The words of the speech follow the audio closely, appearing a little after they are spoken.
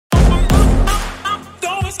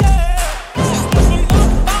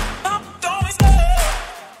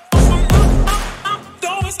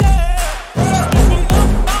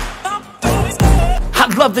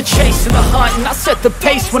hunting, I set the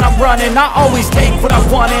pace when I'm running. I always take what I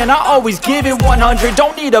want and I always give it 100.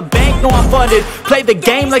 Don't need a bank, no I'm funded. Play the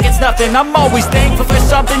game like it's nothing. I'm always thankful for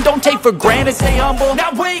something. Don't take for granted, stay humble.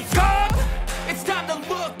 Now wake up, it's time to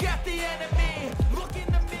look at the enemy. Look in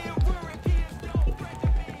the mirror and he is no friend to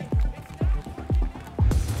me.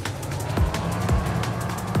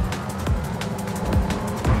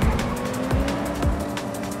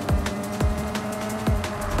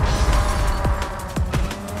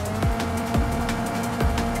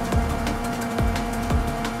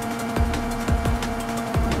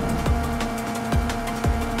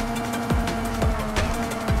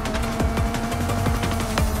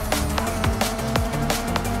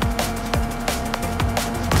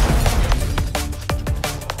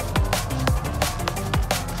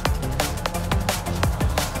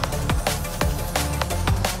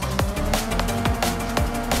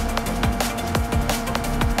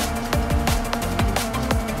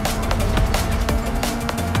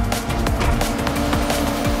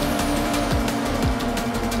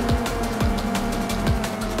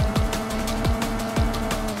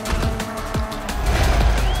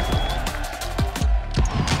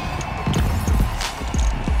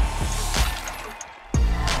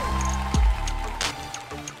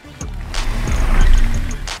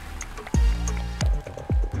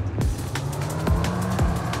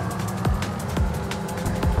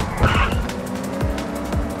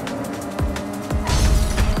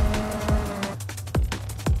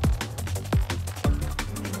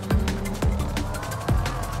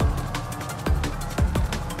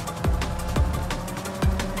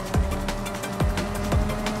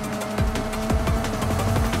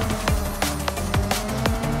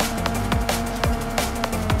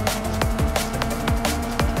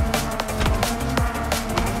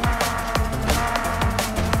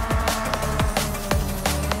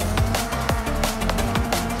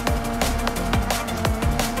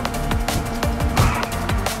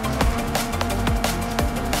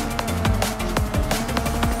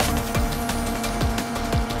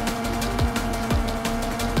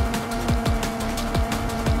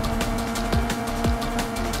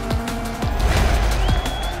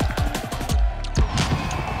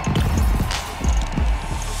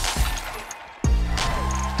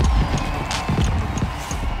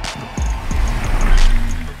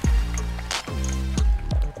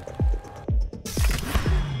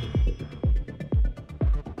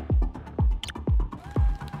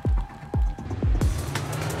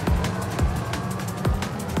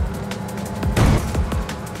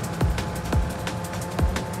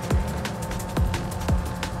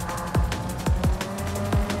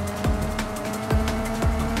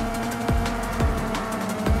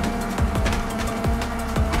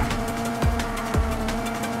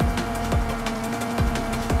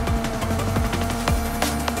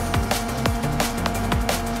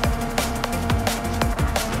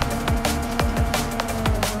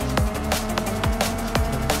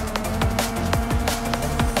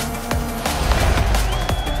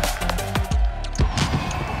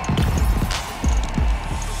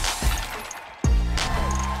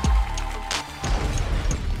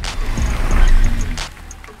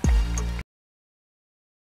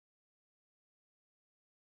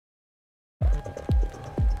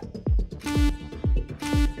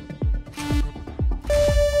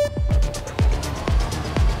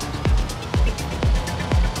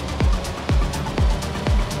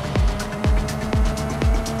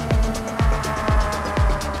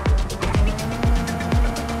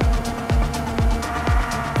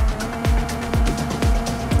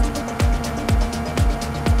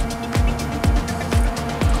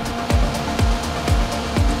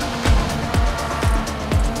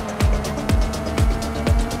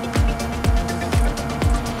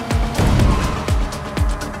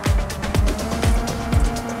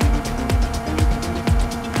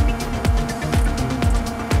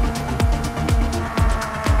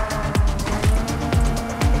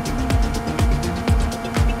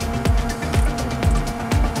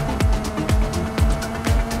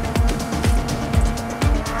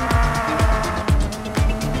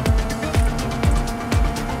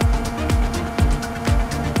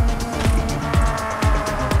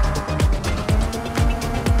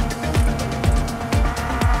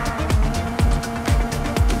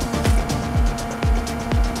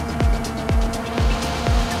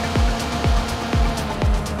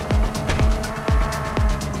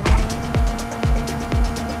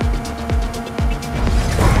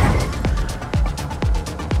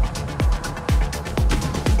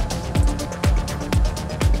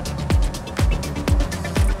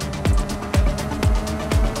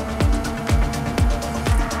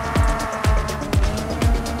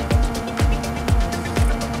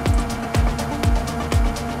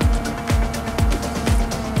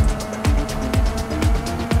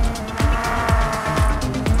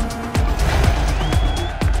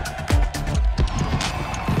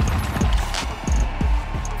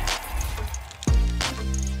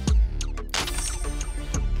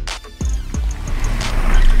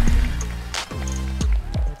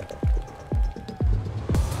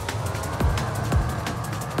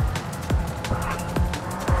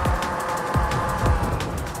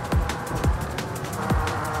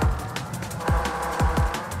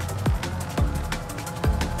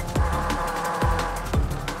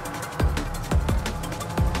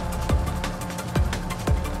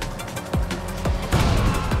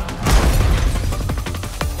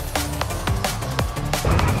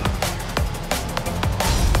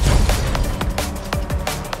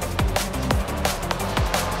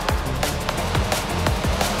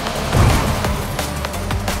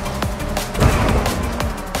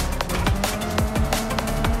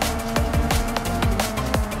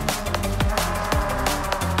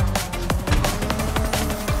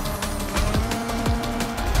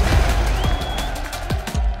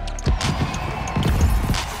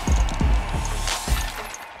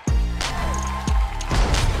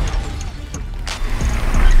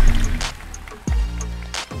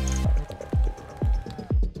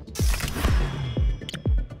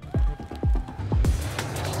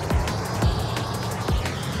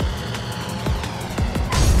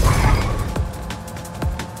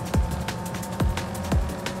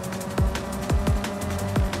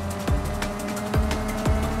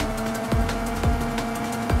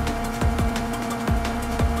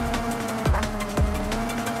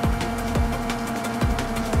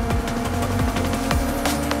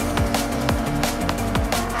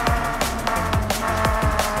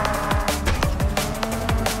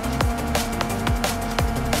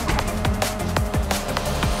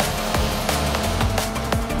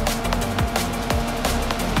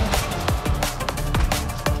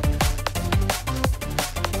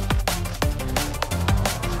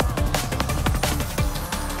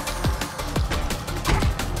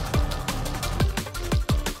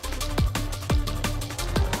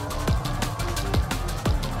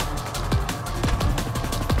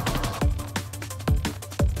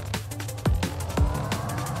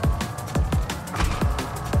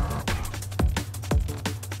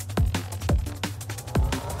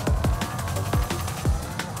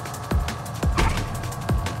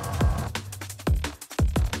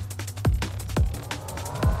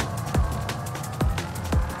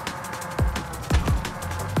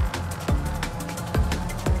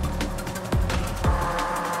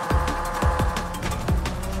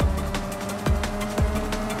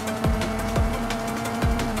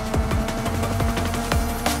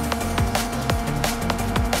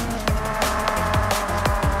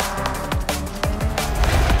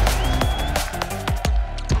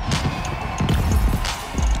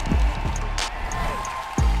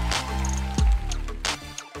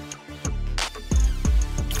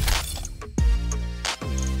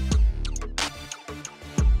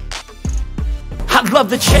 love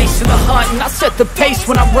the chase and the hunt, and I set the pace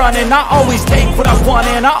when I'm running. I always take what I want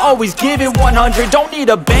and I always give it 100. Don't need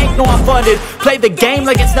a bank, no I'm funded. Play the game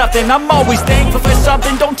like it's nothing. I'm always thankful for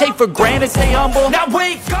something. Don't take for granted, stay humble. Now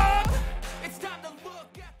wake up!